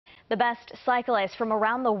The best cyclists from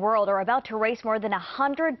around the world are about to race more than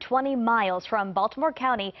 120 miles from Baltimore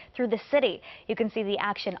County through the city. You can see the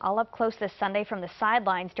action all up close this Sunday from the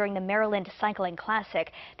sidelines during the Maryland Cycling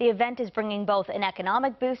Classic. The event is bringing both an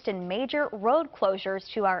economic boost and major road closures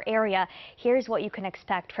to our area. Here's what you can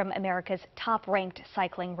expect from America's top-ranked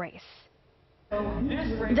cycling race.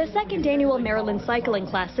 The second annual Maryland Cycling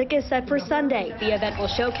Classic is set for Sunday. The event will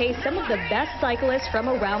showcase some of the best cyclists from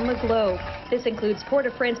around the globe. This includes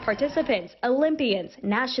Port-au-Prince participants, Olympians,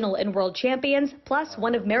 national and world champions, plus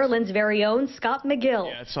one of Maryland's very own, Scott McGill.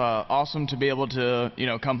 Yeah, it's awesome to be able to,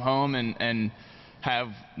 come home and have,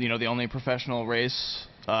 the only professional race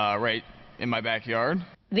right in my backyard.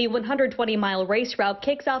 The 120-mile race route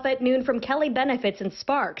kicks off at noon from Kelly Benefits and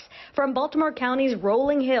Sparks. From Baltimore County's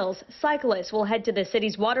rolling hills, cyclists will head to the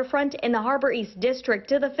city's waterfront in the Harbor East District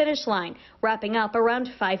to the finish line, wrapping up around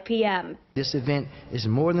 5 p.m. This event is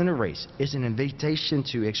more than a race. It's an invitation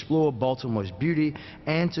to explore Baltimore's beauty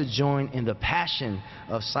and to join in the passion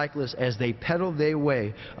of cyclists as they pedal their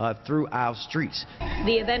way through our streets.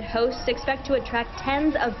 The event hosts expect to attract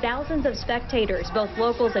tens of thousands of spectators, both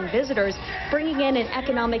locals and visitors, bringing in an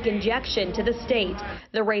economic injection to the state.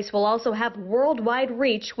 The race will also have worldwide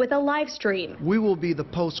reach with a live stream. We will be the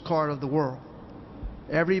postcard of the world.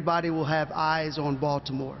 Everybody will have eyes on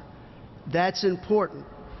Baltimore. That's important.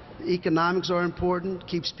 Economics are important,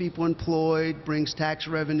 keeps people employed, brings tax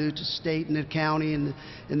revenue to state and the county and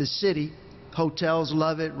the city. Hotels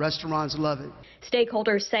love it, restaurants love it.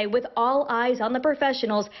 Stakeholders say with all eyes on the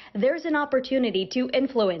professionals, there's an opportunity to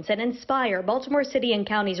influence and inspire Baltimore City and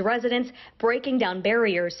County's residents, breaking down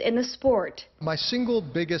barriers in the sport. My single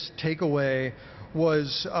biggest takeaway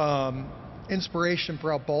was inspiration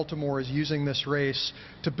for how Baltimore is using this race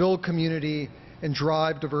to build community and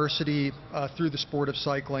drive diversity through the sport of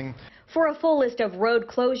cycling. For a full list of road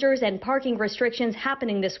closures and parking restrictions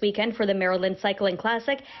happening this weekend for the Maryland Cycling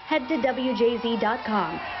Classic, head to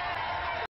WJZ.com.